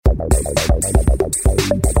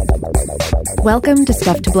Welcome to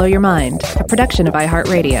Stuff to Blow Your Mind, a production of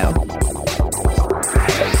iHeartRadio.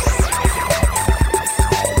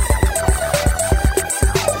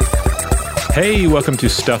 Hey, welcome to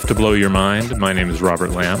Stuff to Blow Your Mind. My name is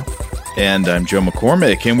Robert Lamb. And I'm Joe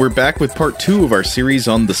McCormick, and we're back with part 2 of our series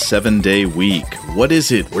on the 7-day week. What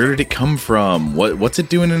is it? Where did it come from? What's it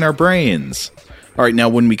doing in our brains? All right, now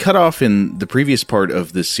when we cut off in the previous part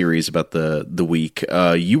of this series about the week,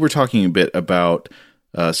 you were talking a bit about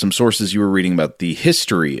some sources you were reading about the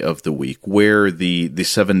history of the week, where the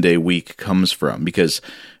 7-day week comes from, because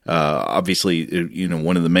obviously,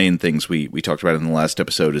 one of the main things we talked about in the last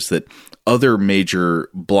episode is that other major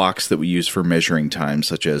blocks that we use for measuring time,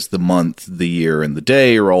 such as the month, the year, and the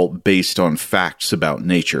day, are all based on facts about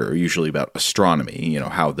nature, or usually about astronomy,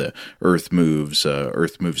 how the Earth moves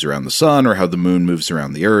around the sun, or how the moon moves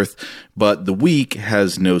around the Earth. But the week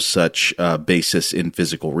has no such basis in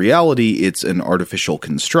physical reality. It's an artificial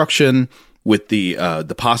construction, with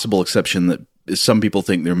the possible exception that some people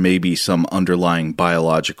think there may be some underlying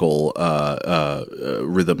biological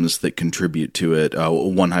rhythms that contribute to it.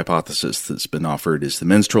 One hypothesis that's been offered is the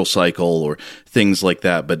menstrual cycle or things like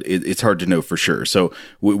that, but it's hard to know for sure. So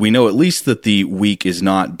we know at least that the week is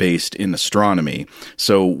not based in astronomy.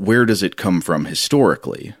 So where does it come from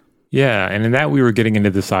historically? Yeah, and in that we were getting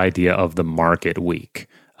into this idea of the market week,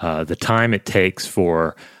 the time it takes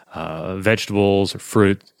for vegetables or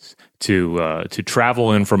fruits to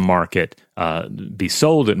travel in from market, be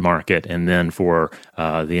sold at market, and then for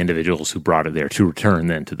the individuals who brought it there to return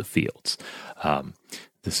then to the fields.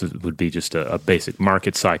 This would be just a basic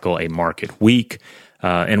market cycle, a market week.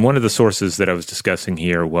 And one of the sources that I was discussing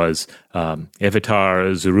here was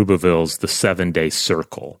Evitar Zerubbabel's The 7-Day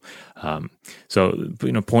Circle. The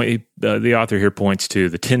author here points to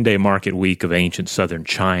the 10-day market week of ancient southern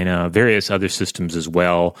China, various other systems as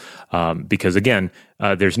well, because again,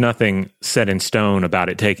 there's nothing set in stone about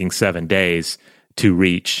it taking 7 days to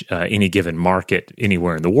reach any given market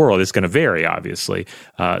anywhere in the world. It's going to vary, obviously.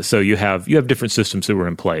 So you have different systems that were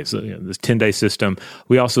in place. This 10-day system.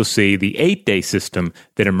 We also see the 8-day system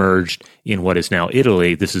that emerged in what is now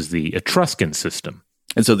Italy. This is the Etruscan system.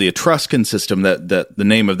 And so the Etruscan system, that the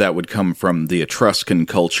name of that would come from the Etruscan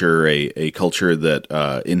culture, a culture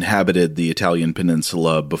that inhabited the Italian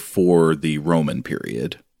peninsula before the Roman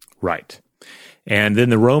period. Right. And then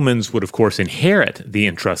the Romans would, of course, inherit the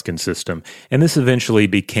Etruscan system, and this eventually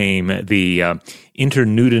became the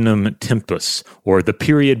Internudinum Tempus, or the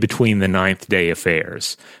period between the 9th day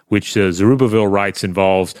affairs, which Zerubbabel writes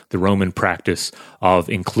involves the Roman practice of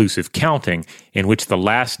inclusive counting, in which the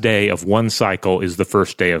last day of one cycle is the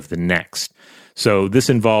first day of the next. So this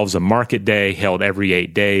involves a market day held every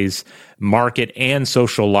 8 days. Market and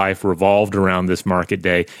social life revolved around this market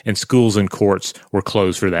day, and schools and courts were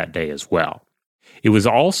closed for that day as well. It was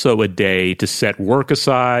also a day to set work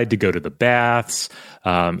aside, to go to the baths,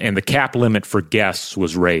 and the cap limit for guests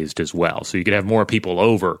was raised as well. So you could have more people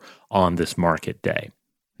over on this market day.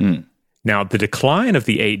 Now, the decline of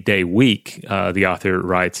the 8-day week, the author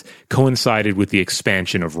writes, coincided with the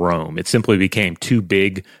expansion of Rome. It simply became too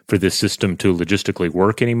big for this system to logistically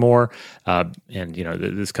work anymore.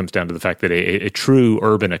 This comes down to the fact that a true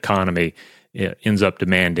urban economy ends up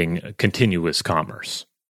demanding continuous commerce.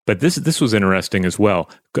 But this was interesting as well.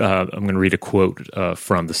 I'm going to read a quote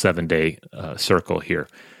from the 7-Day Circle here.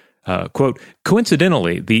 Quote,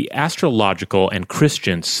 coincidentally, the astrological and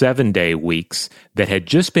Christian 7-day weeks that had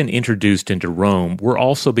just been introduced into Rome were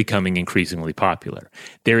also becoming increasingly popular.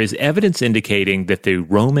 There is evidence indicating that the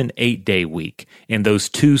Roman 8-day week and those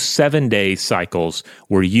two 7-day cycles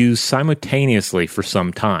were used simultaneously for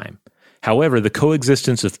some time. However, the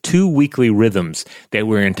coexistence of two weekly rhythms that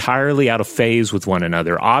were entirely out of phase with one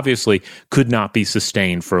another obviously could not be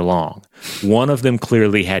sustained for long. One of them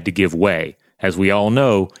clearly had to give way. As we all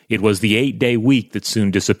know, it was the 8-day week that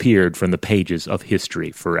soon disappeared from the pages of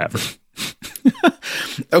history forever.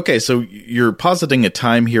 Okay, so you're positing a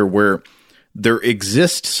time here where there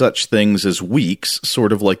exist such things as weeks,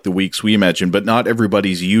 sort of like the weeks we imagine, but not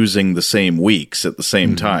everybody's using the same weeks at the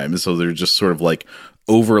same time. So they're just sort of like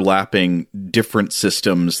overlapping different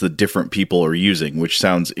systems that different people are using, which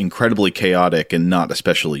sounds incredibly chaotic and not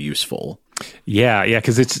especially useful. Yeah,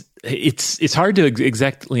 because it's hard to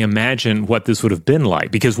exactly imagine what this would have been like,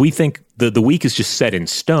 because we think the week is just set in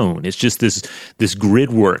stone. It's just this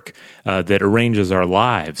grid work that arranges our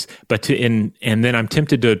lives. But and then I'm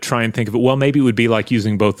tempted to try and think of it. Well, maybe it would be like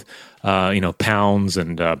using both pounds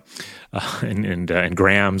and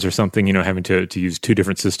grams or something. Having to use two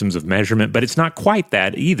different systems of measurement. But it's not quite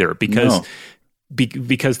that either, because. No.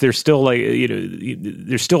 Because there's still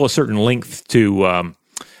there's still a certain length to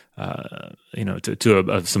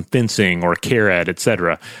some fencing or carrot,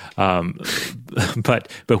 etc.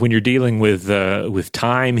 But when you're dealing with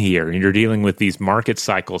time here, and you're dealing with these market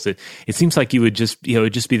cycles, it seems like it'd just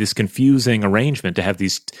be this confusing arrangement to have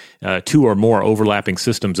these two or more overlapping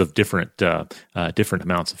systems of different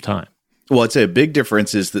amounts of time. Well, I'd say a big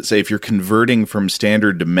difference is that, say, if you're converting from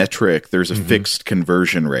standard to metric, there's a fixed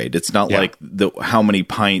conversion rate. It's not like how many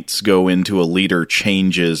pints go into a liter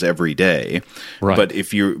changes every day. Right. But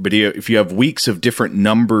if you have weeks of different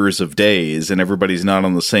numbers of days and everybody's not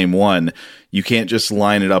on the same one, you can't just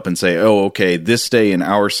line it up and say, "Oh, okay, this day in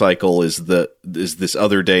our cycle is this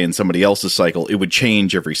other day in somebody else's cycle." It would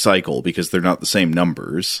change every cycle because they're not the same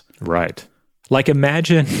numbers. Right. Like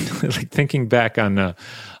imagine, like thinking back on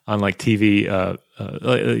like TV,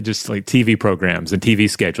 just like TV programs and TV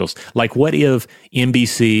schedules. Like, what if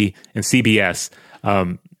NBC and CBS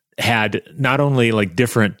had not only like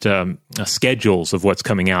different schedules of what's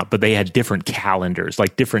coming out, but they had different calendars,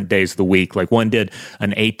 like different days of the week. Like one did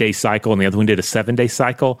an 8-day cycle and the other one did a 7-day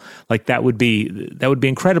cycle. Like that would be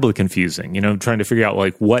incredibly confusing. Trying to figure out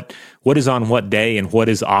like what is on what day and what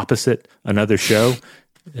is opposite another show.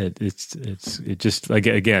 It's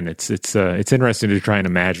interesting to try and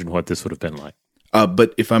imagine what this would have been like.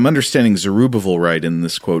 But if I'm understanding Zerubbabel right in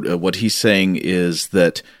this quote, what he's saying is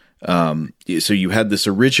that so you had this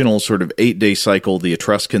original sort of 8-day cycle, the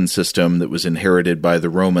Etruscan system that was inherited by the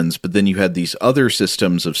Romans, but then you had these other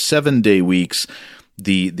systems of 7-day weeks,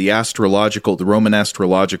 the Roman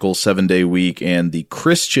astrological 7-day week and the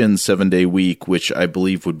Christian 7-day week, which I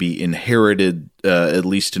believe would be inherited at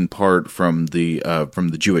least in part from the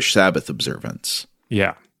Jewish Sabbath observance.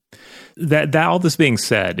 Yeah. That all this being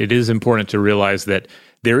said, it is important to realize that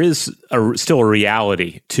there is still a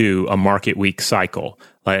reality to a market week cycle.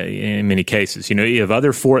 In many cases, if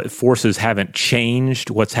other forces haven't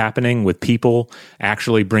changed what's happening with people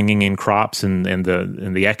actually bringing in crops and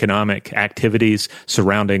the economic activities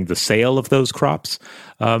surrounding the sale of those crops,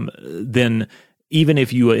 then even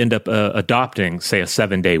if you end up adopting, say, a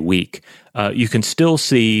 7-day week, you can still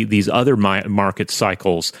see these other market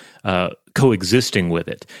cycles coexisting with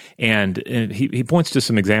it. And he points to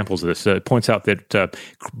some examples of this. Points out that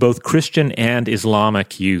both Christian and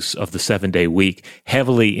Islamic use of the 7-day week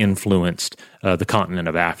heavily influenced the continent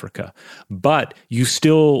of Africa. But you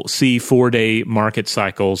still see 4-day market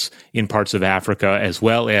cycles in parts of Africa, as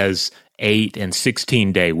well as 8 and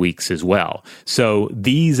 16-day weeks as well. So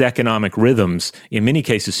these economic rhythms, in many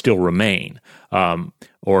cases, still remain.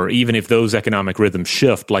 Or even if those economic rhythms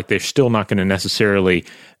shift, like they're still not going to necessarily,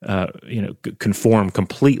 conform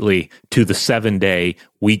completely to the 7-day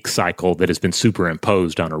week cycle that has been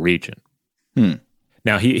superimposed on a region.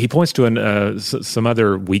 Now he points to some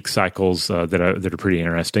other week cycles that are pretty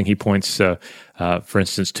interesting. He points, for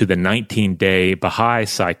instance, to the 19-day Baha'i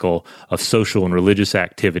cycle of social and religious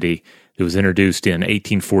activity. It was introduced in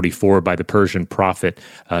 1844 by the Persian prophet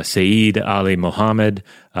Sayyid Ali Muhammad,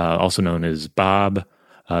 also known as Bab,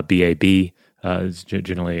 B-A-B, is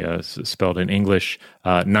generally spelled in English.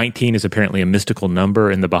 19 is apparently a mystical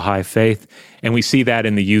number in the Baha'i faith, and we see that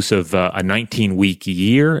in the use of a 19-week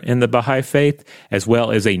year in the Baha'i faith, as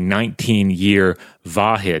well as a 19-year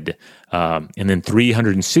Vahid. And then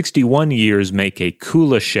 361 years make a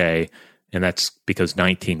Kulashay, and that's because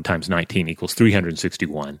 19 times 19 equals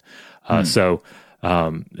 361. So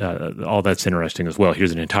all that's interesting as well.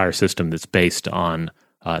 Here's an entire system that's based on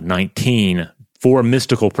 19 for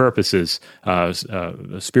mystical purposes,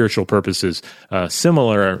 spiritual purposes,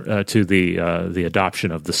 similar to the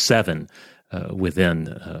adoption of the 7 within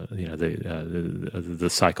the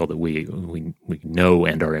cycle that we know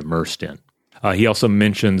and are immersed in. He also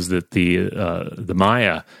mentions that the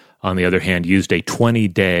Maya, on the other hand, used a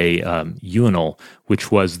 20-day unal,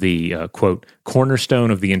 which was the, quote,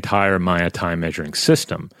 cornerstone of the entire Maya time measuring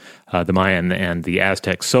system. The Maya and the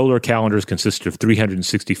Aztec solar calendars consisted of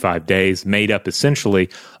 365 days, made up essentially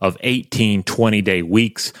of 18 20-day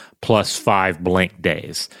weeks plus 5 blank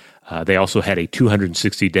days. They also had a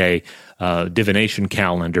 260-day divination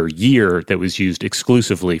calendar year that was used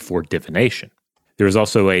exclusively for divination. There was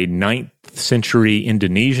also a 9th century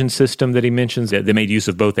Indonesian system that he mentions that made use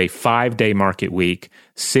of both a 5-day market week,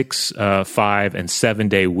 6, 5, and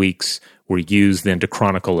 7-day weeks were used then to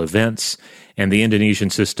chronicle events. And the Indonesian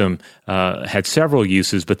system had several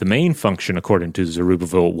uses, but the main function, according to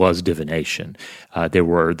Zerubbabel, was divination. There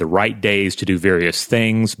were the right days to do various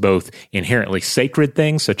things, both inherently sacred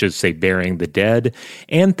things, such as, say, burying the dead,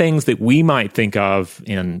 and things that we might think of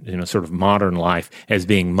in sort of modern life as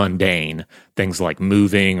being mundane, things like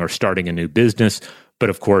moving or starting a new business. But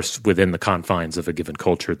of course, within the confines of a given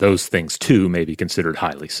culture, those things too may be considered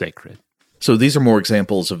highly sacred. So these are more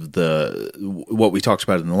examples of what we talked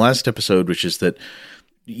about in the last episode, which is that,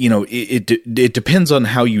 it depends on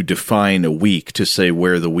how you define a week to say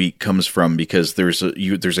where the week comes from, because there's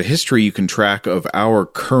a history you can track of our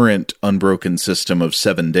current unbroken system of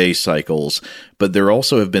 7-day cycles, but there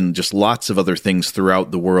also have been just lots of other things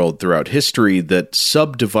throughout the world, throughout history, that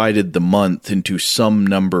subdivided the month into some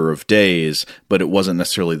number of days, but it wasn't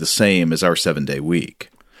necessarily the same as our 7-day week.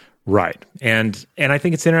 Right. And I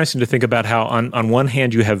think it's interesting to think about how on one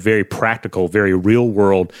hand you have very practical, very real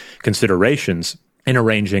world considerations in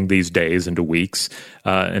arranging these days into weeks,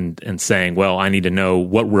 and saying, well, I need to know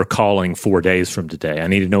what we're calling 4 days from today. I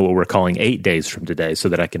need to know what we're calling 8 days from today so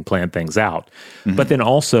that I can plan things out. Mm-hmm. But then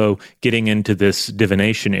also getting into this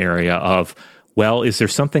divination area of, well, is there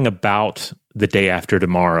something about the day after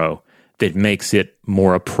tomorrow that makes it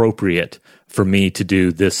more appropriate for me to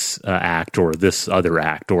do this act or this other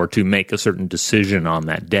act, or to make a certain decision on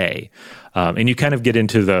that day? And you kind of get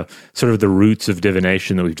into the sort of the roots of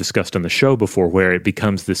divination that we've discussed on the show before, where it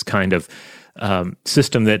becomes this kind of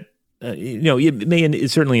system that,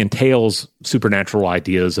 it certainly entails supernatural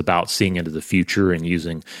ideas about seeing into the future and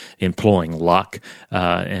employing luck,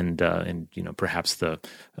 and perhaps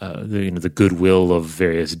the goodwill of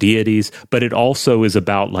various deities. But it also is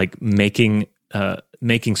about like making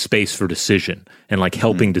space for decision and like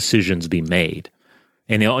helping decisions be made,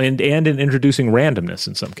 and in introducing randomness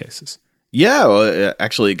in some cases. Yeah, well,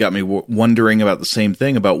 actually, it got me wondering about the same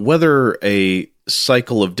thing, about whether a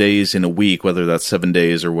cycle of days in a week, whether that's 7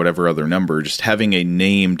 days or whatever other number, just having a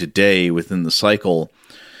named day within the cycle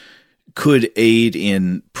could aid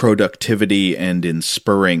in productivity and in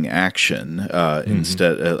spurring action,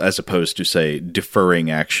 instead, as opposed to, say, deferring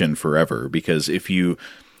action forever. Because if you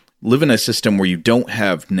live in a system where you don't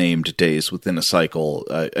have named days within a cycle,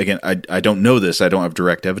 again, I don't know this, I don't have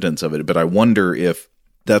direct evidence of it, but I wonder if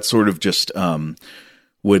that sort of just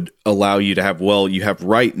would allow you to have, well, you have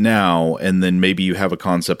right now, and then maybe you have a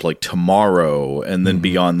concept like tomorrow, and then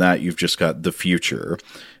beyond that, you've just got the future.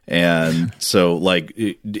 And so, like,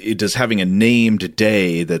 it does having a named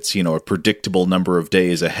day that's, a predictable number of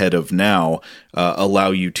days ahead of now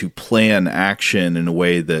allow you to plan action in a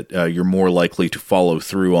way that you're more likely to follow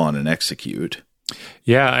through on and execute.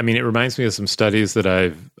 Yeah, I mean, it reminds me of some studies that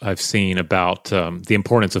I've seen about the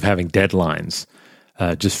importance of having deadlines.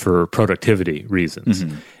 Just for productivity reasons.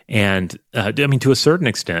 Mm-hmm. And to a certain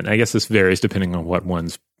extent, I guess this varies depending on what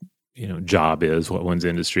one's job is, what one's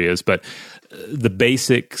industry is, but the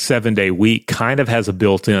basic 7-day week kind of has a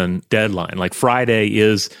built-in deadline. Like Friday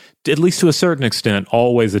is, at least to a certain extent,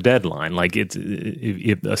 always a deadline. Like it's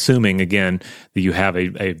assuming, again, that you have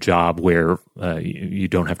a job where you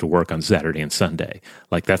don't have to work on Saturday and Sunday.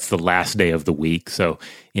 Like that's the last day of the week. So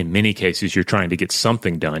in many cases, you're trying to get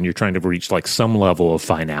something done. You're trying to reach like some level of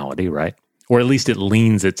finality, right? Or at least it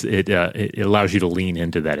allows you to lean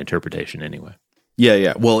into that interpretation anyway.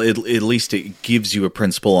 Yeah. Well, at least it gives you a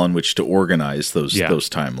principle on which to organize those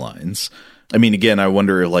timelines. I mean, again, I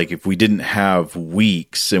wonder, like, if we didn't have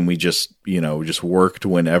weeks and we just worked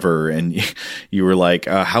whenever, and you were like,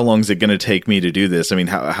 how long is it going to take me to do this? I mean,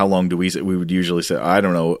 how long do we would usually say, I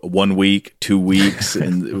don't know, 1 week, 2 weeks.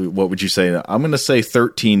 And what would you say? I'm going to say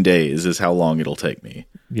 13 days is how long it'll take me.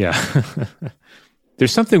 Yeah.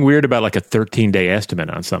 There's something weird about like a 13-day estimate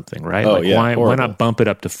on something, right? Oh, like, yeah. Why not bump it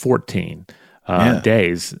up to 14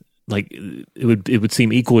 days? Like it would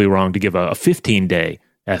seem equally wrong to give a 15-day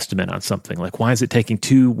estimate on something. Like, why is it taking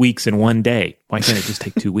 2 weeks and 1 day? Why can't it just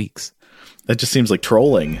take 2 weeks? That just seems like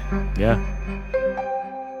trolling. Yeah.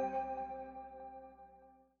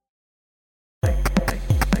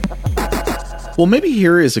 Well, maybe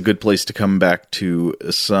here is a good place to come back to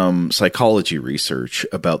some psychology research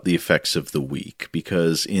about the effects of the week,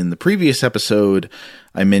 because in the previous episode,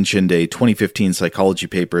 I mentioned a 2015 psychology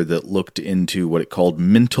paper that looked into what it called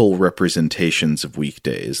mental representations of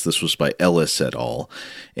weekdays. This was by Ellis et al.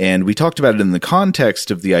 And we talked about it in the context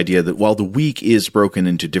of the idea that while the week is broken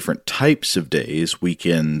into different types of days,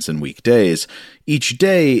 weekends and weekdays, each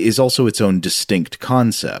day is also its own distinct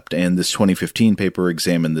concept. And this 2015 paper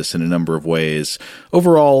examined this in a number of ways.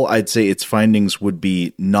 Overall, I'd say its findings would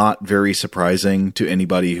be not very surprising to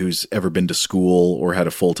anybody who's ever been to school or had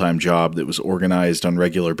a full-time job that was organized on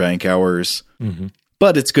regular bank hours. Mm-hmm.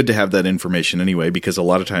 But it's good to have that information anyway, because a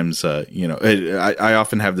lot of times, I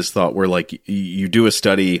often have this thought where, like, you do a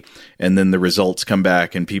study and then the results come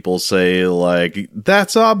back and people say, like,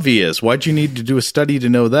 that's obvious. Why'd you need to do a study to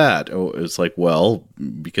know that? Oh, it's like, well,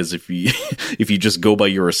 because if you just go by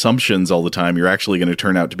your assumptions all the time, you're actually going to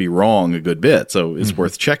turn out to be wrong a good bit. So it's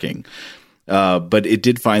worth checking. But it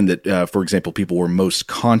did find that, for example, people were most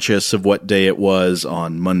conscious of what day it was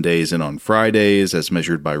on Mondays and on Fridays, as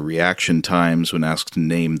measured by reaction times when asked to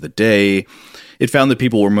name the day. It found that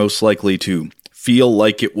people were most likely to feel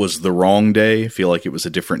like it was the wrong day, feel like it was a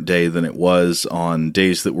different day than it was on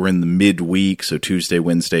days that were in the midweek, so Tuesday,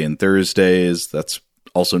 Wednesday, and Thursdays. That's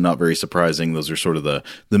also not very surprising. Those are sort of the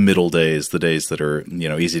middle days, the days that are,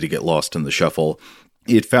 easy to get lost in the shuffle.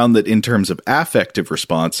 It found that in terms of affective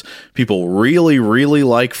response, people really, really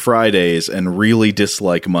like Fridays and really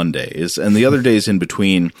dislike Mondays. And the other days in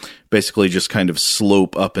between basically just kind of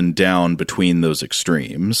slope up and down between those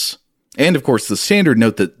extremes. And, of course, the standard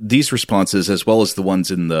note that these responses, as well as the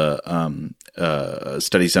ones in the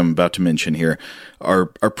studies I'm about to mention here, are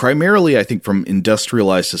primarily, I think, from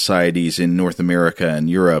industrialized societies in North America and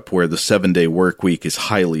Europe, where the 7-day work week is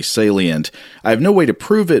highly salient. I have no way to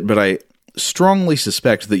prove it, but I strongly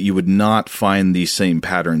suspect that you would not find these same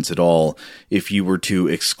patterns at all if you were to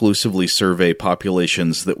exclusively survey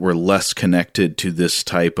populations that were less connected to this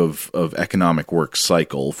type of economic work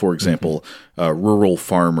cycle. For example, rural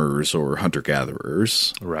farmers or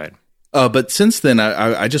hunter-gatherers. Right. But since then,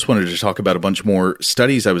 I just wanted to talk about a bunch more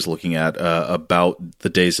studies I was looking at about the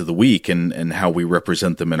days of the week and how we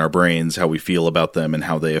represent them in our brains, how we feel about them, and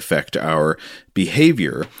how they affect our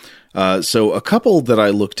behavior. So a couple that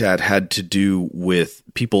I looked at had to do with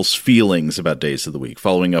people's feelings about days of the week,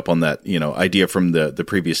 following up on that, idea from the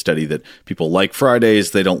previous study that people like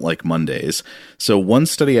Fridays, they don't like Mondays. So one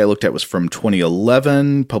study I looked at was from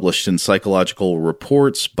 2011, published in Psychological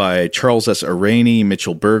Reports by Charles S. Arani,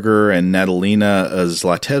 Mitchell Berger, and Natalina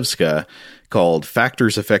Zlatevska, called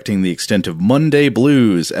Factors Affecting the Extent of Monday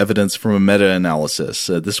Blues, Evidence from a Meta-Analysis.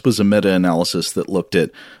 This was a meta-analysis that looked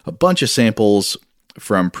at a bunch of samples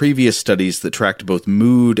from previous studies that tracked both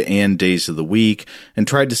mood and days of the week and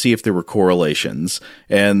tried to see if there were correlations.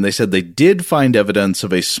 And they said they did find evidence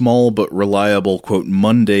of a small but reliable, quote,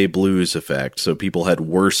 Monday blues effect. So people had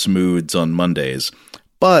worse moods on Mondays.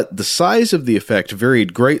 But the size of the effect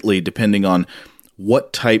varied greatly depending on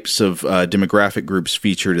what types of demographic groups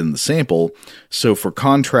featured in the sample. So for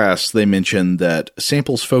contrast, they mentioned that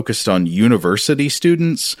samples focused on university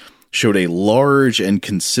students showed a large and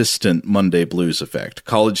consistent Monday blues effect.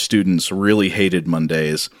 College students really hated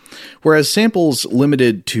Mondays, whereas samples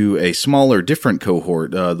limited to a smaller, different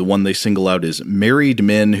cohort, the one they single out is married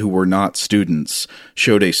men who were not students,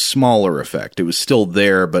 showed a smaller effect. It was still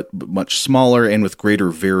there, but much smaller and with greater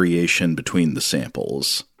variation between the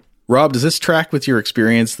samples. Rob, does this track with your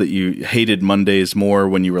experience that you hated Mondays more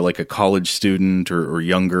when you were like a college student or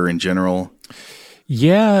younger in general?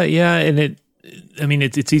 Yeah, and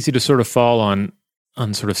it's easy to sort of fall on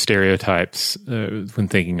sort of stereotypes when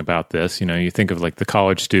thinking about this. You think of like the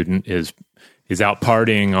college student is out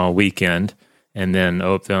partying all weekend, and then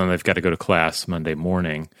they've got to go to class Monday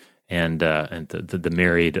morning, and the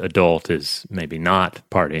married adult is maybe not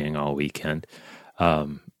partying all weekend. I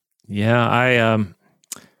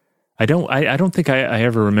don't think I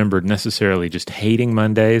ever remembered necessarily just hating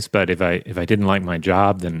Mondays, but if I didn't like my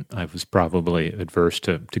job, then I was probably adverse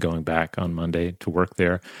to going back on Monday to work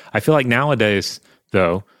there. I feel like nowadays,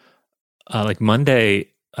 though, like Monday,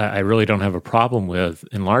 I really don't have a problem with,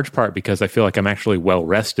 in large part because I feel like I'm actually well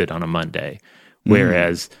rested on a Monday,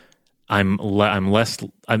 whereas I'm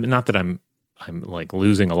not that I'm like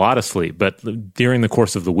losing a lot of sleep, but during the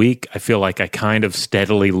course of the week, I feel like I kind of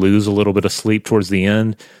steadily lose a little bit of sleep towards the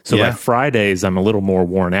end. So by Fridays, I'm a little more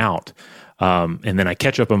worn out. And then I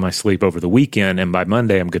catch up on my sleep over the weekend, and by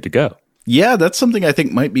Monday, I'm good to go. Yeah, that's something I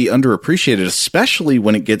think might be underappreciated, especially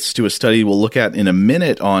when it gets to a study we'll look at in a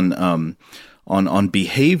minute on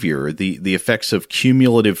behavior, the effects of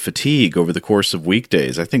cumulative fatigue over the course of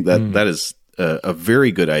weekdays. I think that is a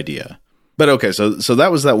very good idea. But okay, so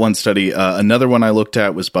that was that one study. Another one I looked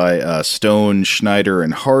at was by Stone, Schneider,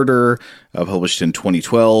 and Harder, published in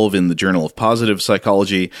 2012 in the Journal of Positive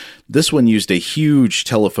Psychology. This one used a huge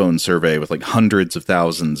telephone survey with like hundreds of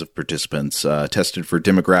thousands of participants, tested for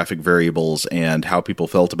demographic variables and how people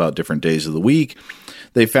felt about different days of the week.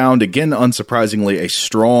 They found, again, unsurprisingly, a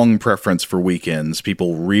strong preference for weekends.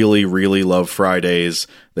 People really, really love Fridays.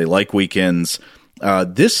 They like weekends.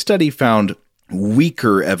 This study found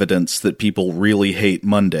weaker evidence that people really hate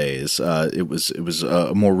Mondays. It was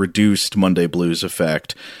a more reduced Monday blues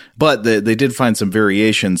effect, but they did find some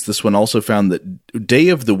variations. This one also found that day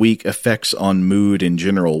of the week effects on mood in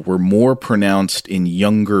general were more pronounced in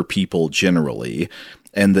younger people generally,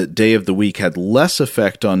 and that day of the week had less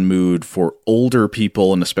effect on mood for older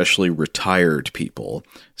people and especially retired people.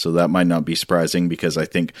 So that might not be surprising because I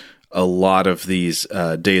think a lot of these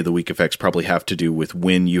day of the week effects probably have to do with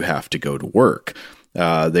when you have to go to work.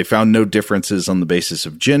 They found no differences on the basis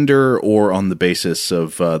of gender or on the basis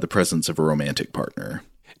of the presence of a romantic partner.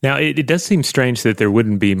 Now, it does seem strange that there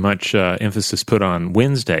wouldn't be much emphasis put on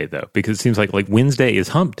Wednesday, though, because it seems like Wednesday is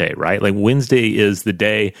hump day, right? Like Wednesday is the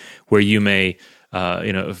day where you may,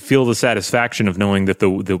 feel the satisfaction of knowing that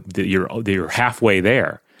you're halfway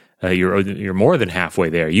there. You're more than halfway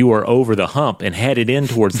there. You are over the hump and headed in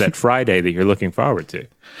towards that Friday that you're looking forward to.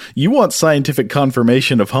 You want scientific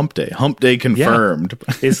confirmation of hump day. Hump day confirmed.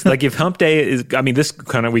 Yeah. It's like if hump day is,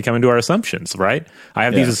 we come into our assumptions, right? I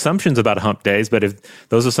have these assumptions about hump days, but if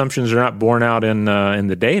those assumptions are not borne out in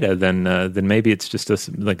the data, then maybe it's just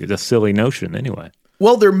a silly notion anyway.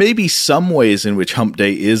 Well, there may be some ways in which hump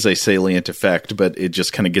day is a salient effect, but it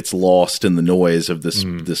just kind of gets lost in the noise of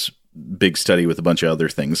this big study with a bunch of other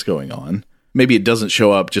things going on. Maybe it doesn't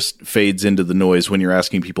show up, just fades into the noise when you're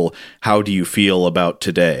asking people, how do you feel about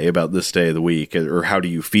today, about this day of the week, or how do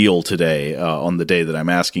you feel today on the day that I'm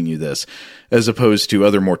asking you this, as opposed to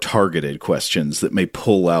other more targeted questions that may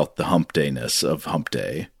pull out the hump dayness of hump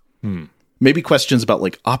day. Maybe questions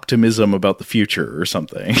about optimism about the future or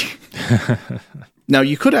something. Now,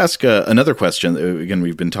 you could ask another question. Again,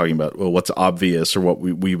 we've been talking about, what's obvious or what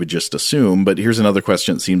we would just assume. But here's another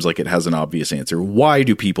question that seems like it has an obvious answer. Why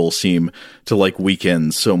do people seem to like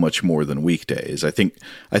weekends so much more than weekdays? I think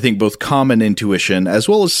both common intuition as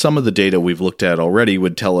well as some of the data we've looked at already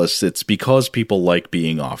would tell us it's because people like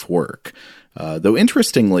being off work. Though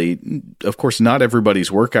interestingly, of course, not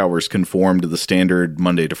everybody's work hours conform to the standard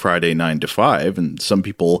Monday to Friday 9 to 5, and some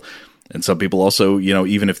people also,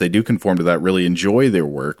 even if they do conform to that, really enjoy their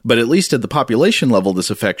work. But at least at the population level, this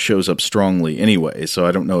effect shows up strongly anyway. So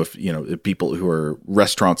I don't know if people who are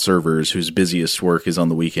restaurant servers whose busiest work is on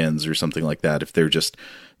the weekends or something like that, if they're just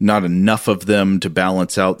not enough of them to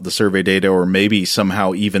balance out the survey data, or maybe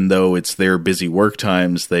somehow, even though it's their busy work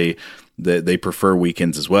times, they prefer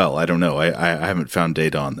weekends as well. I don't know. I haven't found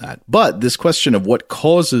data on that. But this question of what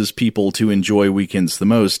causes people to enjoy weekends the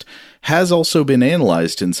most has also been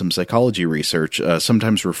analyzed in some psychology research,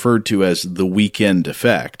 sometimes referred to as the weekend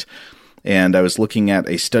effect. And I was looking at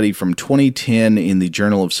a study from 2010 in the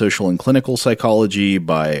Journal of Social and Clinical Psychology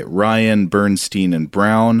by Ryan, Bernstein, and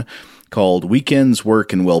Brown, called Weekends,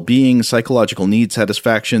 Work, and Well-Being, Psychological Need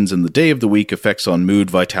Satisfactions and the Day of the Week Effects on Mood,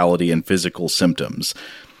 Vitality, and Physical Symptoms.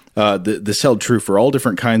 This held true for all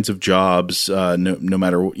different kinds of jobs, no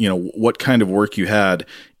matter what kind of work you had.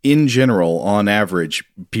 In general, on average,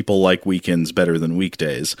 people like weekends better than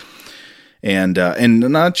weekdays. And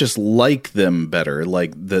not just like them better,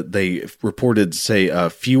 like that they reported, say,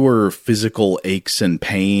 fewer physical aches and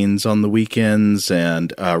pains on the weekends,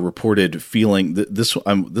 and reported feeling this.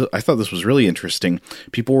 I thought this was really interesting.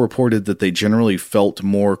 People reported that they generally felt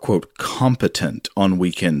more, quote, competent on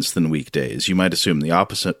weekends than weekdays. You might assume the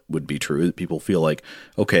opposite would be true, that people feel like,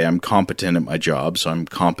 okay, I'm competent at my job, so I'm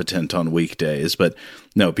competent on weekdays. But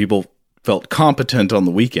no, people felt competent on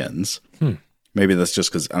the weekends. Maybe that's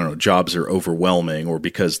just because, jobs are overwhelming, or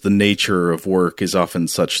because the nature of work is often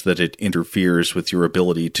such that it interferes with your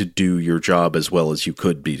ability to do your job as well as you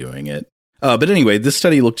could be doing it. But anyway, this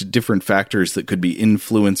study looked at different factors that could be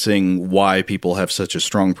influencing why people have such a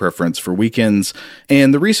strong preference for weekends,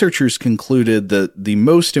 and the researchers concluded that the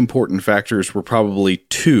most important factors were probably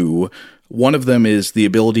two. One of them is the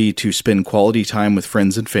ability to spend quality time with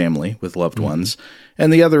friends and family, with loved ones.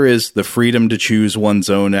 And the other is the freedom to choose one's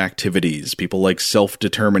own activities. People like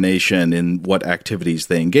self-determination in what activities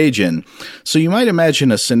they engage in. So you might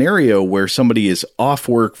imagine a scenario where somebody is off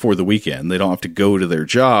work for the weekend. They don't have to go to their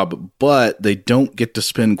job, but they don't get to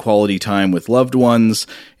spend quality time with loved ones,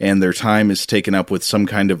 and their time is taken up with some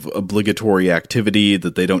kind of obligatory activity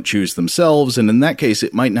that they don't choose themselves. And in that case,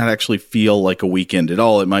 it might not actually feel like a weekend at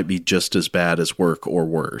all. It might be just as bad as work or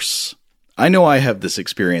worse. I know I have this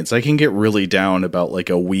experience. I can get really down about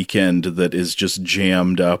a weekend that is just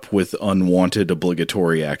jammed up with unwanted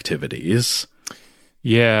obligatory activities.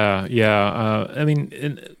 Yeah.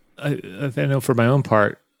 I know for my own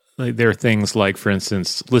part, there are things like, for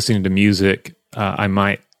instance, listening to music.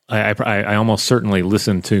 I almost certainly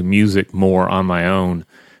listen to music more on my own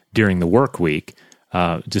during the work week.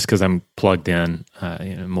 Just because I'm plugged in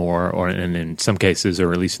more, and in some cases,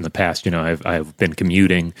 or at least in the past, I've been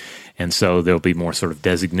commuting, and so there'll be more sort of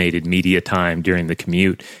designated media time during the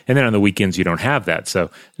commute. And then on the weekends, you don't have that. So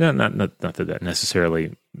not that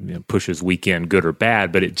necessarily pushes weekend good or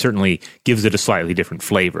bad, but it certainly gives it a slightly different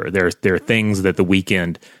flavor. There are things that the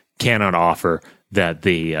weekend cannot offer that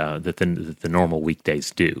the normal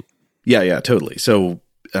weekdays do. Yeah, totally. So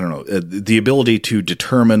the ability to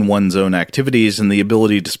determine one's own activities and the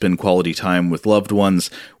ability to spend quality time with loved ones.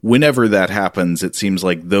 Whenever that happens, it seems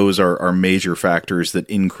like those are major factors that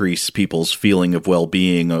increase people's feeling of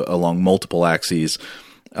well-being along multiple axes.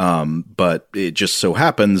 But it just so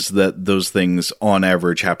happens that those things on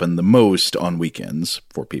average happen the most on weekends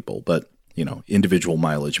for people. But, individual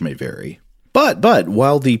mileage may vary. But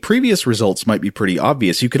while the previous results might be pretty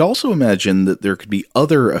obvious, you could also imagine that there could be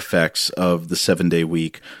other effects of the 7-day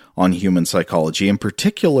week on human psychology, and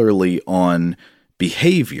particularly on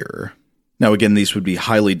behavior. Now, again, these would be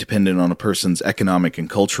highly dependent on a person's economic and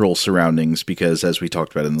cultural surroundings because, as we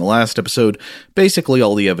talked about in the last episode, basically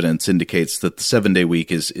all the evidence indicates that the 7-day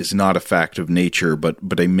week is not a fact of nature,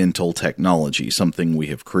 but a mental technology, something we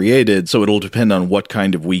have created. So it'll depend on what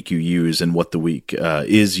kind of week you use and what the week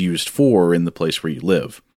is used for in the place where you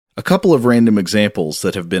live. A couple of random examples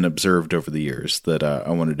that have been observed over the years that I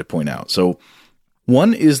wanted to point out. So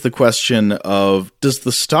one is the question of, does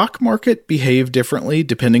the stock market behave differently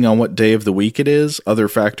depending on what day of the week it is, other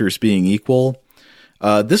factors being equal?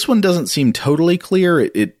 This one doesn't seem totally clear.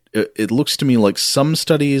 It looks to me like some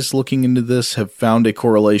studies looking into this have found a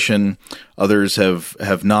correlation. Others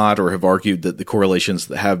have not, or have argued that the correlations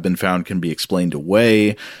that have been found can be explained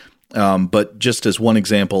away. But just as one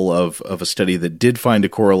example of a study that did find a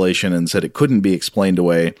correlation and said it couldn't be explained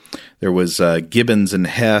away, there was Gibbons and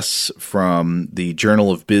Hess from the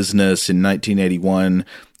Journal of Business in 1981.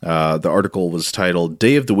 The article was titled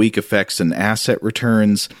Day of the Week Effects and Asset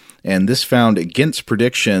Returns, and this found against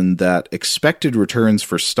prediction that expected returns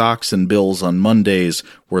for stocks and bills on Mondays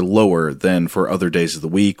were lower than for other days of the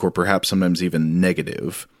week, or perhaps sometimes even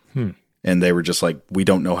negative. And they were just like, we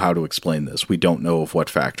don't know how to explain this. We don't know of what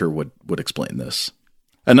factor would explain this.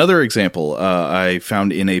 Another example I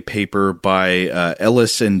found in a paper by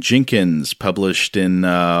Ellis and Jenkins, published in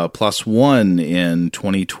PLOS One in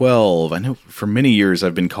 2012. I know for many years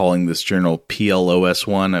I've been calling this journal PLOS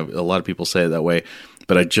One. A lot of people say it that way.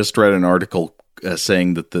 But I just read an article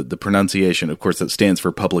saying that the pronunciation, of course, that stands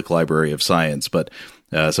for Public Library of Science, but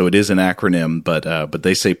so it is an acronym, but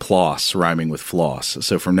they say PLOS, rhyming with floss.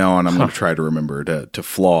 So from now on, I'm going to try to remember to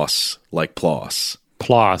floss like PLOS.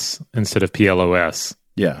 PLOS instead of PLOS.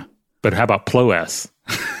 Yeah. But how about PLOS?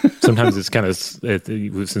 Sometimes it's kind of,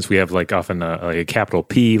 since we have like often a capital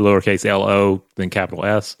P, lowercase L-O, then capital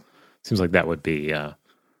S, seems like that would be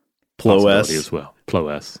PLOS as well.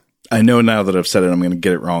 PLOS. I know now that I've said it, I'm going to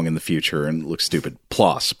get it wrong in the future and look stupid.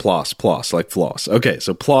 PLOS, like floss. Okay,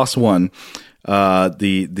 so PLOS One.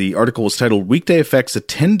 The article was titled Weekday Affects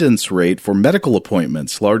Attendance Rate for Medical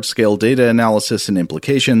Appointments, Large-Scale Data Analysis and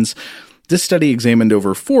Implications. This study examined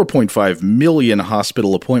over 4.5 million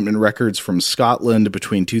hospital appointment records from Scotland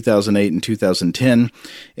between 2008 and 2010,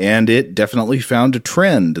 and it definitely found a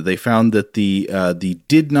trend. They found that the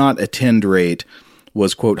did not attend rate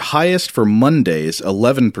was, quote, highest for Mondays,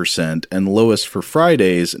 11%, and lowest for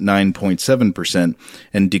Fridays, 9.7%,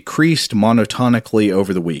 and decreased monotonically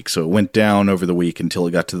over the week. So it went down over the week until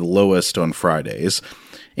it got to the lowest on Fridays.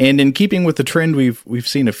 And in keeping with the trend we've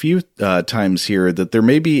seen a few times here, that there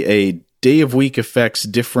may be a day of week effects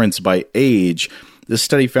difference by age. This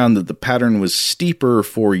study found that the pattern was steeper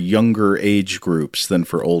for younger age groups than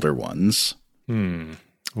for older ones.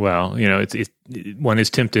 Well, one is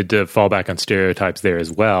tempted to fall back on stereotypes there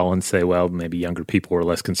as well and say, well, maybe younger people were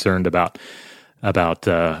less concerned about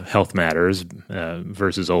health matters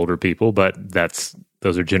versus older people, but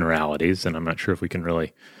those are generalities, and I'm not sure if we can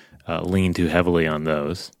really lean too heavily on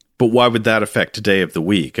those. But why would that affect a day of the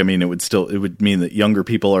week? I mean, it would mean that younger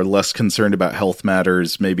people are less concerned about health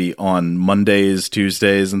matters maybe on Mondays,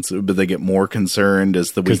 Tuesdays, but they get more concerned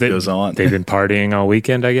as the week goes on. They've been partying all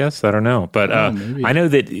weekend, I guess. I don't know, but I know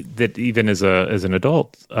that even as an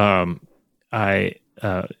adult, there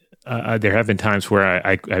have been times where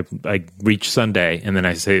I reach Sunday and then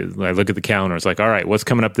I look at the calendar. It's like, all right, what's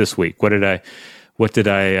coming up this week? What did I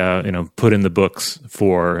put in the books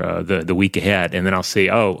for the week ahead, and then I'll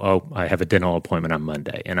see, I have a dental appointment on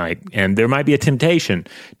Monday, and there might be a temptation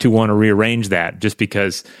to want to rearrange that just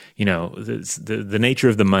because the nature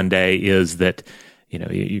of the Monday is that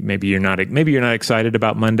maybe you're not excited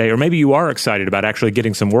about Monday, or maybe you are excited about actually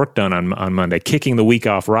getting some work done on Monday, kicking the week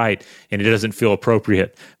off right, and it doesn't feel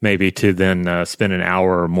appropriate maybe to then spend an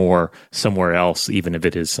hour or more somewhere else, even if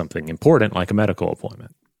it is something important like a medical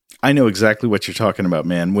appointment. I know exactly what you're talking about,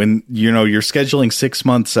 man. When, you're scheduling 6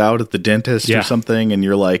 months out at the dentist or something, and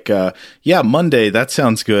you're like, Monday, that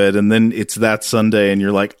sounds good. And then it's that Sunday, and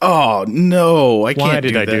you're like, oh, no, I can't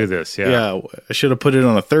do that. Why did I do this? Yeah, I should have put it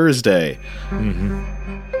on a Thursday. Mm-hmm.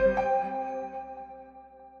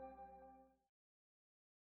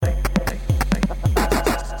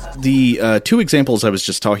 the two examples I was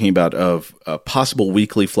just talking about of possible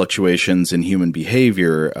weekly fluctuations in human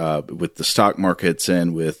behavior with the stock markets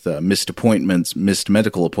and with missed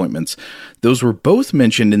medical appointments, those were both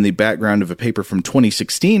mentioned in the background of a paper from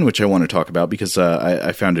 2016, which I want to talk about because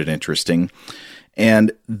I found it interesting.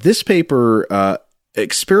 And this paper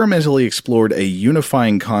experimentally explored a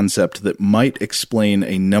unifying concept that might explain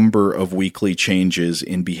a number of weekly changes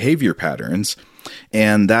in behavior patterns,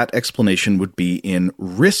 and that explanation would be in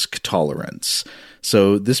risk tolerance.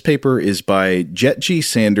 So this paper is by Jet G.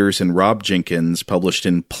 Sanders and Rob Jenkins, published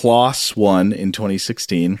in PLOS One in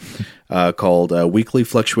 2016, called Weekly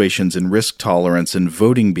Fluctuations in Risk Tolerance and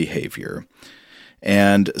Voting Behavior.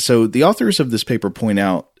 And so the authors of this paper point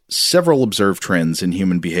out several observed trends in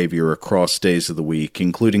human behavior across days of the week,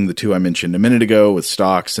 including the two I mentioned a minute ago with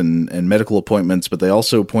stocks and medical appointments, but they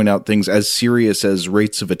also point out things as serious as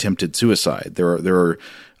rates of attempted suicide. There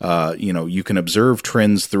are you can observe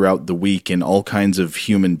trends throughout the week in all kinds of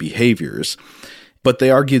human behaviors. But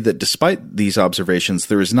they argue that despite these observations,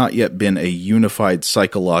 there has not yet been a unified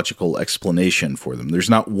psychological explanation for them. There's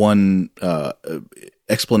not one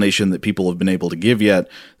explanation that people have been able to give yet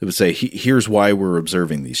that would say, here's why we're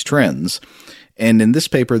observing these trends. And in this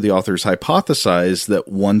paper, the authors hypothesize that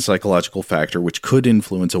one psychological factor which could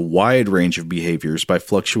influence a wide range of behaviors by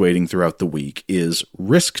fluctuating throughout the week is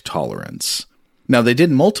risk tolerance. Now, they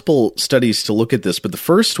did multiple studies to look at this, but the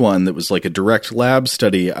first one that was like a direct lab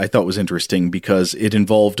study I thought was interesting because it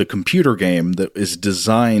involved a computer game that is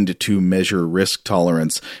designed to measure risk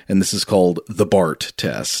tolerance, and this is called the BART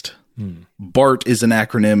test. BART is an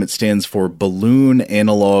acronym. It stands for Balloon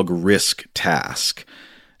Analog Risk Task.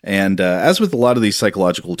 And as with a lot of these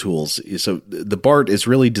psychological tools, so the BART is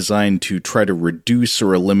really designed to try to reduce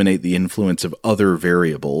or eliminate the influence of other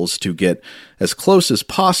variables to get as close as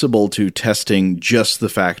possible to testing just the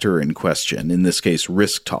factor in question, in this case,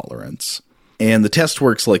 risk tolerance. And the test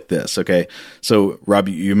works like this, okay? So, Rob,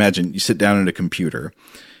 you imagine you sit down at a computer,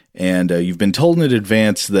 and you've been told in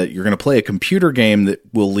advance that you're going to play a computer game that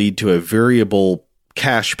will lead to a variable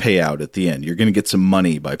cash payout at the end. You're going to get some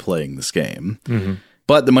money by playing this game. Mm-hmm.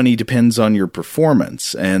 But the money depends on your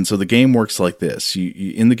performance. And so the game works like this.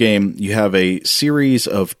 In the game, you have a series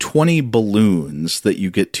of 20 balloons that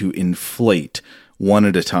you get to inflate one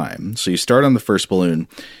at a time. So you start on the first balloon,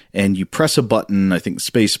 and you press a button, I think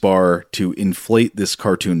space bar, to inflate this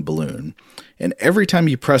cartoon balloon. And every time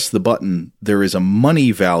you press the button, there is a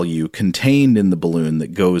money value contained in the balloon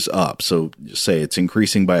that goes up. So say it's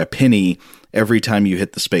increasing by a penny every time you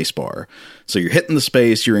hit the space bar. So you're hitting the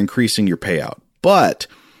space, you're increasing your payout. But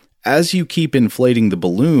as you keep inflating the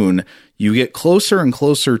balloon, you get closer and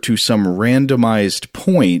closer to some randomized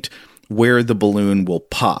point where the balloon will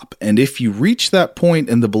pop. And if you reach that point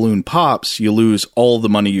and the balloon pops, you lose all the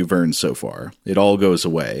money you've earned so far. It all goes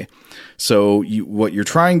away. So what you're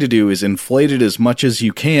trying to do is inflate it as much as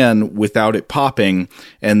you can without it popping,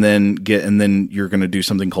 and then you're going to do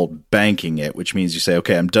something called banking it, which means you say,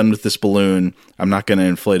 okay, I'm done with this balloon. I'm not going to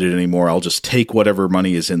inflate it anymore. I'll just take whatever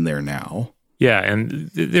money is in there now. Yeah,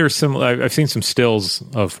 and there's some. I've seen some stills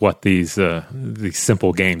of what these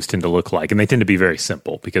simple games tend to look like, and they tend to be very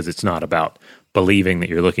simple because it's not about believing that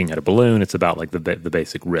you're looking at a balloon. It's about like the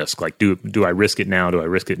basic risk. Like, do I risk it now? Do I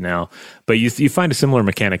risk it now? But you find a similar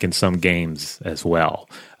mechanic in some games as well,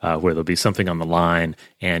 where there'll be something on the line,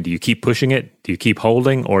 and do you keep pushing it? Do you keep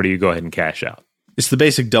holding, or do you go ahead and cash out? It's the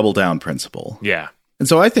basic double down principle. Yeah. And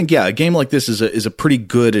so I think, yeah, a game like this is a pretty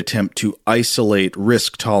good attempt to isolate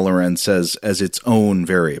risk tolerance as its own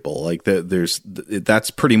variable. Like that's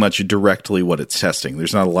pretty much directly what it's testing.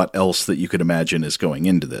 There's not a lot else that you could imagine is going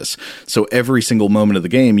into this. So every single moment of the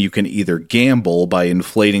game, you can either gamble by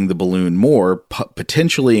inflating the balloon more,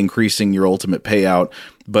 potentially increasing your ultimate payout,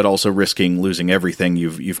 but also risking losing everything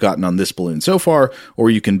you've gotten on this balloon so far, or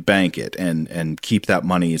you can bank it and keep that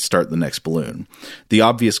money and start the next balloon. The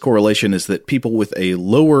obvious correlation is that people with a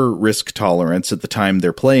lower risk tolerance at the time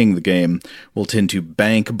they're playing the game will tend to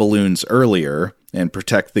bank balloons earlier and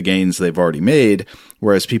protect the gains they've already made,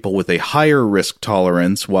 whereas people with a higher risk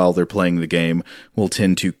tolerance while they're playing the game will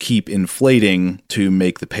tend to keep inflating to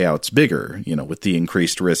make the payouts bigger, with the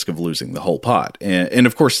increased risk of losing the whole pot. And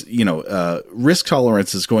of course, risk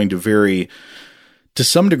tolerance is going to vary to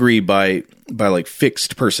some degree by like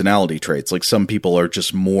fixed personality traits. Like some people are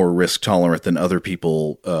just more risk tolerant than other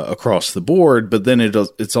people across the board, but then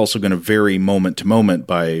it's also going to vary moment to moment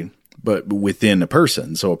but within a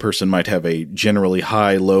person. So a person might have a generally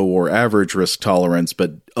high, low, or average risk tolerance,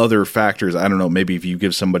 but other factors, I don't know, maybe if you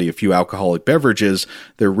give somebody a few alcoholic beverages,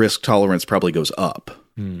 their risk tolerance probably goes up.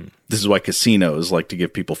 This is why casinos like to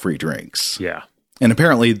give people free drinks. Yeah. And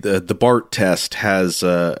apparently the BART test has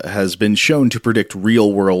been shown to predict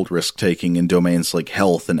real-world risk-taking in domains like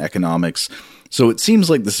health and economics. So it seems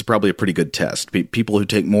like this is probably a pretty good test. People who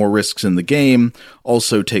take more risks in the game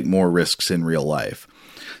also take more risks in real life.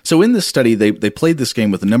 So in this study, they played this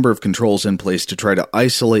game with a number of controls in place to try to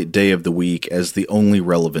isolate day of the week as the only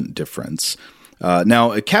relevant difference.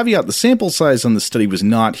 Now, a caveat, the sample size on the study was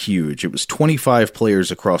not huge. It was 25 players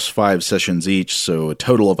across 5 sessions each, so a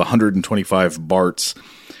total of 125 BARTs.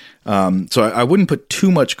 So I wouldn't put too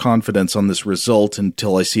much confidence on this result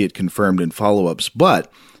until I see it confirmed in follow-ups.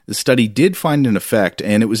 But the study did find an effect,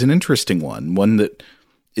 and it was an interesting one that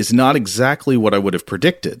is not exactly what I would have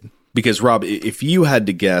predicted. Because, Rob, if you had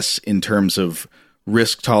to guess in terms of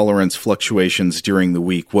risk tolerance fluctuations during the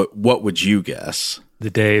week, what would you guess? The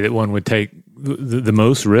day that one would take the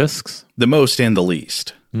most risks? The most and the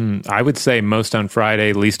least. I would say most on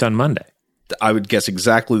Friday, least on Monday. I would guess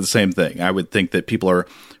exactly the same thing. I would think that people are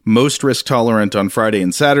most risk tolerant on Friday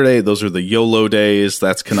and Saturday. Those are the YOLO days.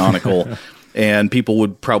 That's canonical. And people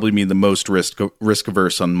would probably be the most risk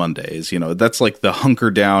averse on Mondays. You know, that's like the hunker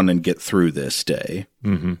down and get through this day.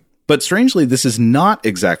 Mm-hmm. But strangely, this is not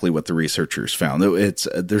exactly what the researchers found.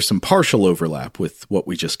 There's some partial overlap with what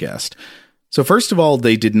we just guessed. So first of all,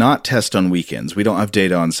 they did not test on weekends. We don't have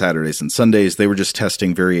data on Saturdays and Sundays. They were just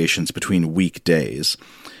testing variations between weekdays.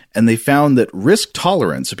 And they found that risk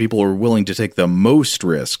tolerance, so people are willing to take the most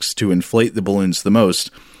risks to inflate the balloons the most,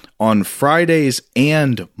 on Fridays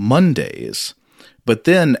and Mondays. But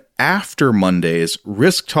then after Mondays,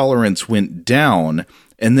 risk tolerance went down,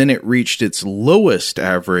 and then it reached its lowest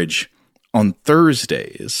average on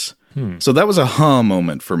Thursdays. So that was a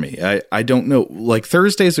moment for me. I don't know. Like,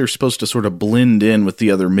 Thursdays are supposed to sort of blend in with the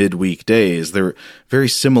other midweek days. They're very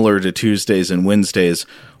similar to Tuesdays and Wednesdays.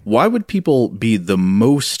 Why would people be the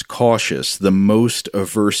most cautious, the most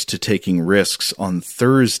averse to taking risks on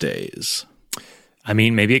Thursdays? I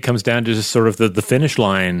mean, maybe it comes down to just sort of the finish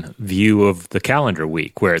line view of the calendar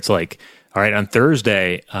week, where it's like, all right, on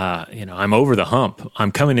Thursday, I'm over the hump.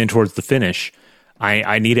 I'm coming in towards the finish.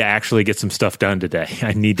 I need to actually get some stuff done today.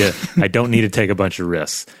 I don't need to take a bunch of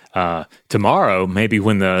risks. Tomorrow, maybe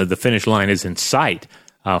when the finish line is in sight,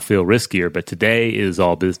 I'll feel riskier, but today is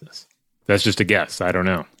all business. That's just a guess. I don't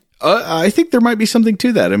know. I think there might be something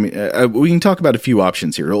to that. I mean, we can talk about a few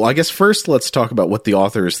options here. Well, I guess first let's talk about what the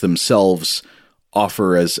authors themselves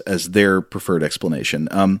offer as their preferred explanation.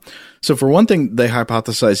 So for one thing, they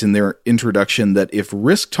hypothesize in their introduction that if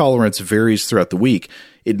risk tolerance varies throughout the week,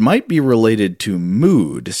 it might be related to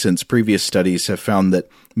mood, since previous studies have found that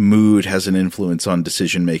mood has an influence on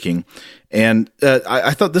decision-making. And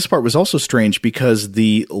I thought this part was also strange because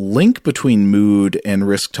the link between mood and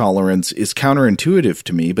risk tolerance is counterintuitive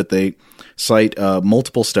to me, but they cite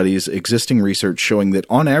multiple studies, existing research showing that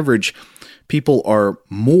on average, people are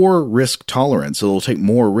more risk tolerant, so they'll take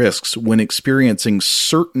more risks when experiencing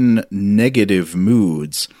certain negative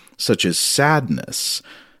moods, such as sadness.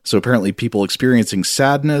 So apparently people experiencing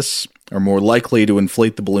sadness are more likely to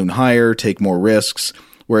inflate the balloon higher, take more risks,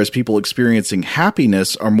 whereas people experiencing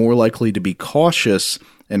happiness are more likely to be cautious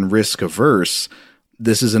and risk averse.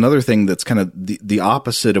 This is another thing that's kind of the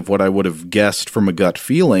opposite of what I would have guessed from a gut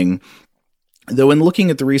feeling. Though in looking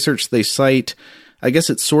at the research they cite, I guess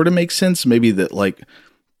it sort of makes sense maybe that like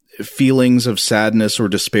feelings of sadness or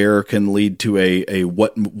despair can lead to a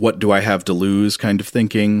what do I have to lose kind of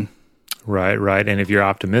thinking. Right. And if you're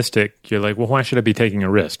optimistic, you're like, well, why should I be taking a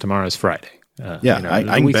risk? Tomorrow's Friday. I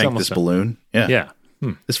can bank this balloon. Yeah.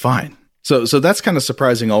 It's fine. So that's kind of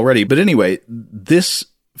surprising already. But anyway, this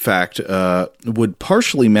fact would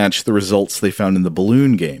partially match the results they found in the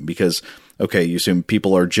balloon game because, okay, you assume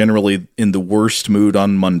people are generally in the worst mood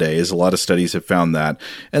on Mondays. A lot of studies have found that.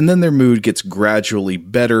 And then their mood gets gradually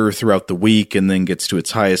better throughout the week and then gets to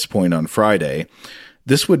its highest point on Friday.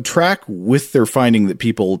 This would track with their finding that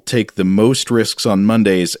people take the most risks on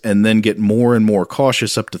Mondays and then get more and more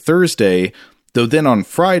cautious up to Thursday, though then on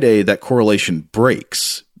Friday that correlation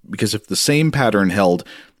breaks. Because if the same pattern held,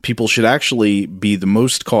 people should actually be the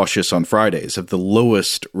most cautious on Fridays, have the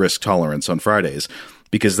lowest risk tolerance on Fridays,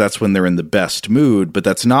 because that's when they're in the best mood, but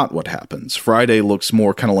that's not what happens. Friday looks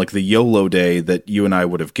more kind of like the YOLO day that you and I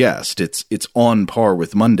would have guessed. It's on par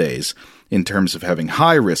with Mondays in terms of having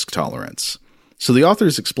high risk tolerance. So the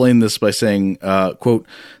authors explain this by saying, quote,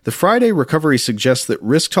 "The Friday recovery suggests that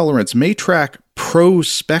risk tolerance may track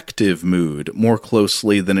prospective mood more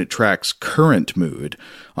closely than it tracks current mood.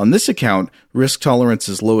 On this account, risk tolerance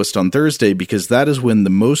is lowest on Thursday because that is when the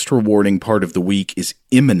most rewarding part of the week is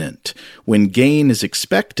imminent. When gain is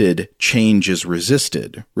expected, change is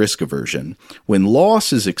resisted, risk aversion. When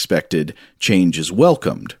loss is expected, change is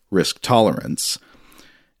welcomed, risk tolerance."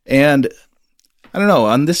 And I don't know,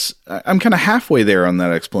 on this, I'm kind of halfway there on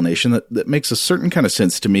that explanation. That makes a certain kind of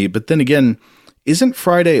sense to me. But then again, isn't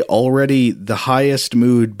Friday already the highest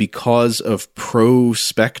mood because of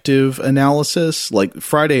prospective analysis? Like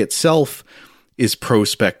Friday itself is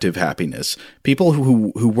prospective happiness. People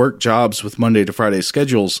who work jobs with Monday to Friday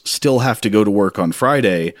schedules still have to go to work on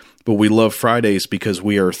Friday, but we love Fridays because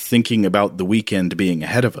we are thinking about the weekend being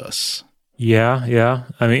ahead of us. Yeah.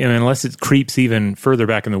 I mean, unless it creeps even further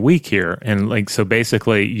back in the week here, and like so,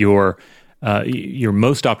 basically, you're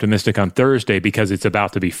most optimistic on Thursday because it's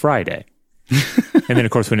about to be Friday, and then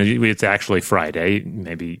of course when it's actually Friday,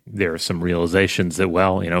 maybe there are some realizations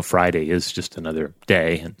that Friday is just another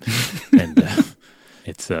day, and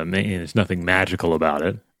there's nothing magical about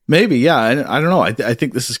it. Maybe, yeah. I don't know. I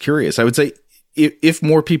think this is curious. I would say, if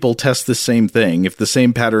more people test the same thing, if the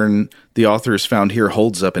same pattern the authors found here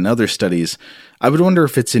holds up in other studies, I would wonder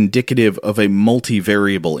if it's indicative of a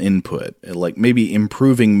multivariable input. Like maybe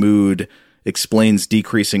improving mood explains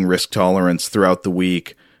decreasing risk tolerance throughout the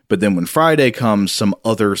week, but then when Friday comes, some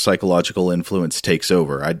other psychological influence takes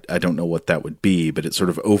over. I don't know what that would be, but it sort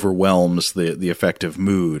of overwhelms the effective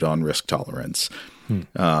mood on risk tolerance.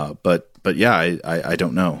 But yeah, I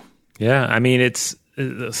don't know. Yeah, I mean,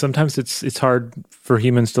 sometimes it's hard for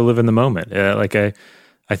humans to live in the moment.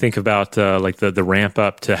 I think about like the ramp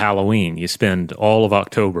up to Halloween. You spend all of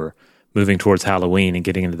October moving towards Halloween and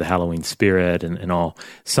getting into the Halloween spirit and all.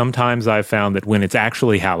 Sometimes I've found that when it's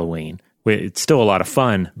actually Halloween, it's still a lot of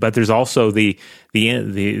fun, but there's also the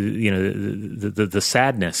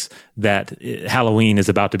sadness that Halloween is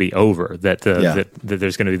about to be over. That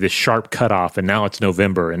there's going to be this sharp cutoff, and now it's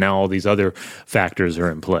November, and now all these other factors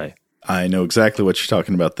are in play. I know exactly what you're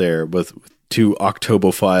talking about there with two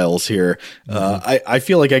Octobophiles here. I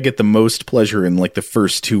feel like I get the most pleasure in like the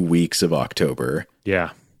first 2 weeks of October.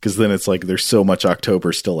 Yeah. Because then it's like there's so much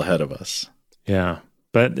October still ahead of us. Yeah.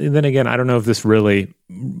 But then again, I don't know if this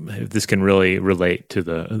can really relate to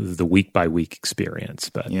the week by week experience.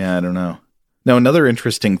 But yeah, I don't know. Now, another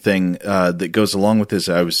interesting thing that goes along with this,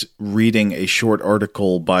 I was reading a short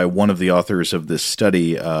article by one of the authors of this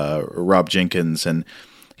study, Rob Jenkins, and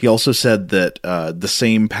he also said that the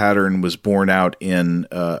same pattern was borne out in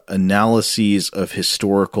analyses of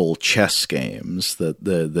historical chess games, that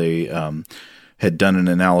they had done an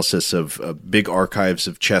analysis of big archives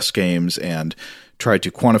of chess games and tried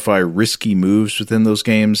to quantify risky moves within those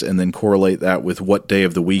games and then correlate that with what day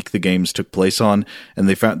of the week the games took place on. And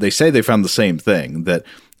they found the same thing, that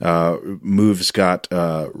moves got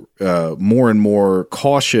more and more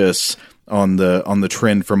cautious on the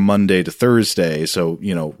trend from Monday to Thursday. So,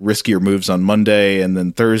 riskier moves on Monday, and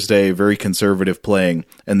then Thursday, very conservative playing,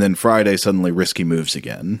 and then Friday, suddenly risky moves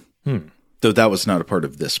again. Though that was not a part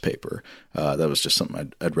of this paper. That was just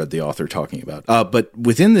something I'd read the author talking about. But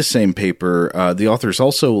within this same paper, the authors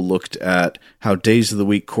also looked at how days of the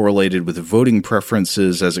week correlated with voting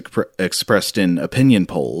preferences as expressed in opinion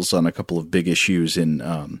polls on a couple of big issues in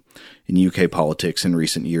UK politics in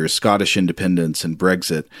recent years, Scottish independence and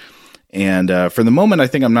Brexit. And for the moment, I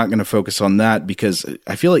think I'm not going to focus on that because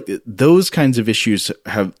I feel like those kinds of issues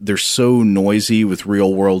they're so noisy with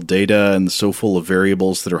real world data and so full of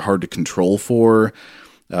variables that are hard to control for.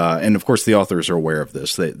 And of course, the authors are aware of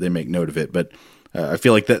this. They make note of it. But I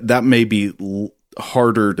feel like that may be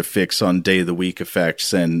harder to fix on day of the week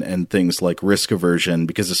effects and things like risk aversion,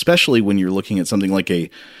 because especially when you're looking at something like a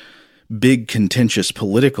big contentious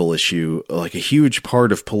political issue, like a huge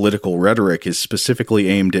part of political rhetoric is specifically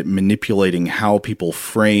aimed at manipulating how people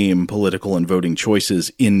frame political and voting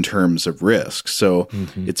choices in terms of risk. So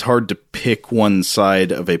it's hard to pick one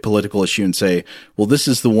side of a political issue and say, well, this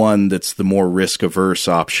is the one that's the more risk averse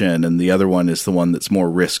option and the other one is the one that's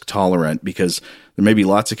more risk tolerant, because there may be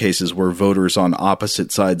lots of cases where voters on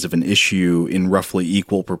opposite sides of an issue in roughly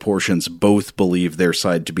equal proportions both believe their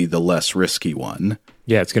side to be the less risky one.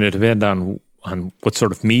 Yeah, it's going to depend on what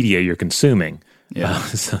sort of media you're consuming. Yeah,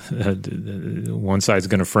 one side's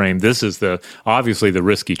going to frame this is obviously the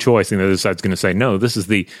risky choice, and the other side's going to say no, this is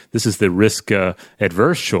the risk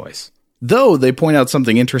adverse choice. Though they point out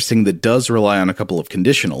something interesting that does rely on a couple of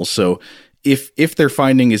conditionals. So if their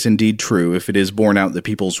finding is indeed true, if it is borne out that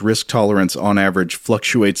people's risk tolerance on average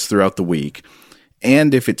fluctuates throughout the week,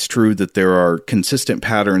 and if it's true that there are consistent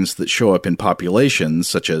patterns that show up in populations,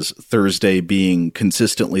 such as Thursday being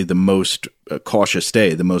consistently the most cautious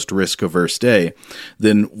day, the most risk-averse day,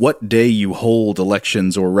 then what day you hold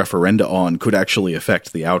elections or referenda on could actually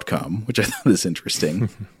affect the outcome, which I thought is interesting.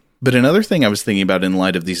 But another thing I was thinking about in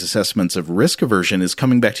light of these assessments of risk aversion is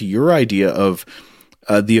coming back to your idea of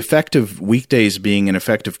the effect of weekdays being an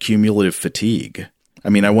effect of cumulative fatigue. I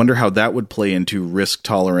mean, I wonder how that would play into risk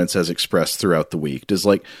tolerance as expressed throughout the week.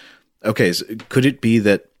 Could it be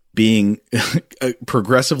that being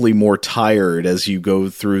progressively more tired as you go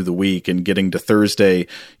through the week and getting to Thursday,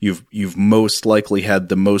 you've most likely had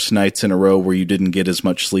the most nights in a row where you didn't get as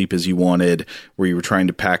much sleep as you wanted, where you were trying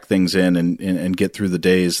to pack things in and get through the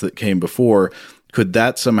days that came before. Could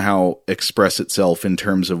that somehow express itself in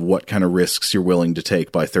terms of what kind of risks you're willing to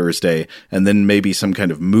take by Thursday, and then maybe some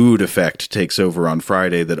kind of mood effect takes over on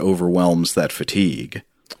Friday that overwhelms that fatigue?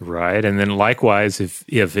 Right, and then likewise,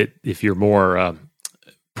 if you're more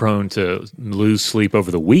prone to lose sleep over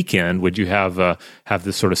the weekend, would you have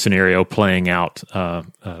this sort of scenario playing out,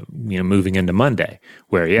 moving into Monday,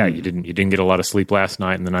 where you didn't get a lot of sleep last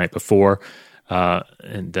night and the night before,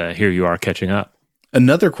 and here you are catching up.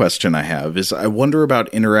 Another question I have is I wonder about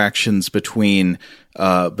interactions between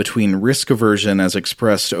risk aversion as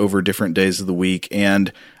expressed over different days of the week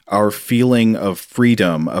and our feeling of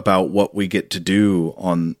freedom about what we get to do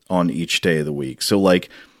on each day of the week. So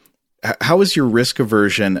how is your risk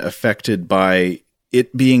aversion affected by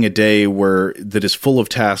it being a day that is full of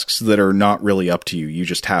tasks that are not really up to you? You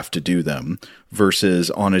just have to do them versus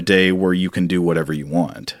on a day where you can do whatever you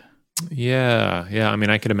want. Yeah. I mean,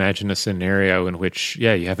 I can imagine a scenario in which,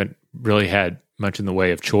 you haven't really had much in the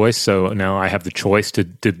way of choice. So now I have the choice to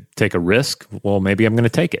take a risk. Well, maybe I'm going to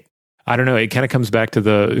take it. I don't know. It kind of comes back to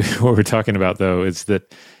what we're talking about, though, is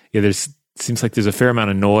that seems like there's a fair amount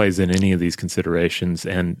of noise in any of these considerations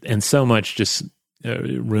and so much just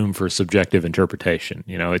room for subjective interpretation.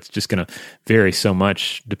 It's just going to vary so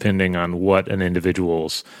much depending on what an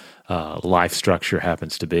individual's life structure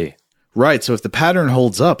happens to be. Right. So if the pattern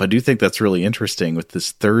holds up, I do think that's really interesting with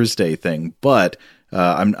this Thursday thing, but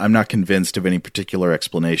I'm not convinced of any particular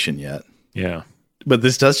explanation yet. Yeah. But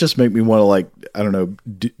this does just make me want to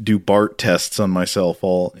do BART tests on myself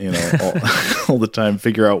all the time,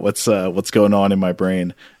 figure out what's going on in my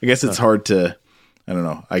brain. I guess it's hard to, I don't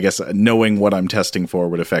know. I guess knowing what I'm testing for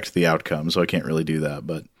would affect the outcome, so I can't really do that,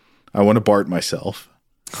 but I want to BART myself.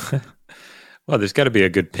 Well, there's got to be a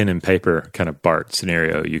good pen and paper kind of BART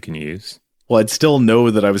scenario you can use. Well, I'd still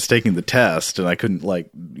know that I was taking the test and I couldn't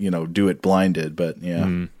do it blinded, but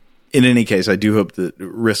yeah. In any case, I do hope that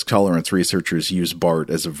risk tolerance researchers use BART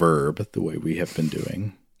as a verb the way we have been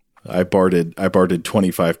doing. I BARTed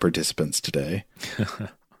 25 participants today.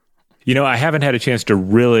 I haven't had a chance to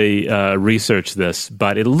really research this,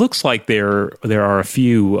 but it looks like there are a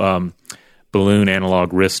few balloon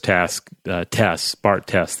analog risk tests, BART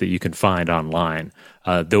tests that you can find online.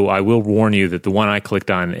 Though I will warn you that the one I clicked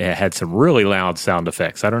on had some really loud sound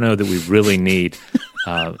effects. I don't know that we really need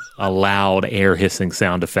a loud air hissing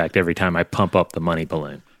sound effect every time I pump up the money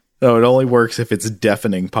balloon. No, it only works if it's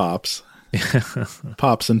deafening pops.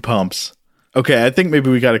 Pops and pumps. Okay, I think maybe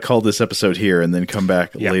we got to call this episode here and then come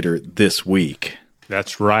back later this week.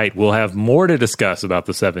 That's right. We'll have more to discuss about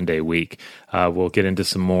the 7-day week. We'll get into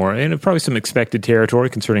some more, and probably some expected territory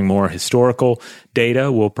concerning more historical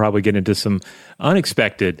data. We'll probably get into some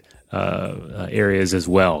unexpected areas as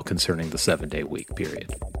well concerning the 7-day week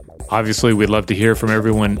period. Obviously, we'd love to hear from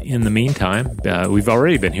everyone in the meantime. We've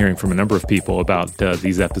already been hearing from a number of people about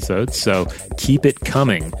these episodes, so keep it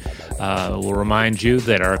coming. We'll remind you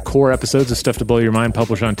that our core episodes of Stuff to Blow Your Mind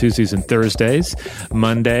publish on Tuesdays and Thursdays.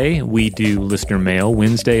 Monday, we do listener mail.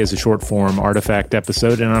 Wednesday is a short-form artifact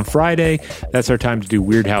episode. And on Friday, that's our time to do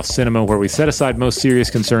Weird House Cinema, where we set aside most serious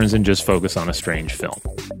concerns and just focus on a strange film.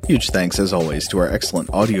 Huge thanks, as always, to our excellent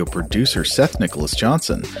audio producer, Seth Nicholas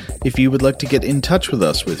Johnson. If you would like to get in touch with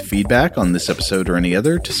us with feedback on this episode or any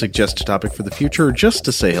other, to suggest a topic for the future, or just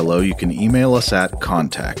to say hello, you can email us at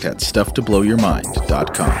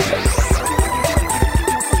contact@stufftoblowyourmind.com.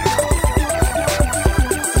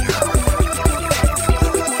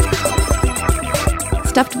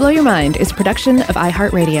 Stuff to Blow Your Mind is a production of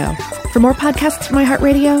iHeartRadio. For more podcasts from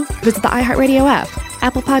iHeartRadio, visit the iHeartRadio app,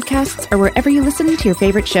 Apple Podcasts, or wherever you listen to your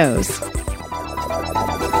favorite shows.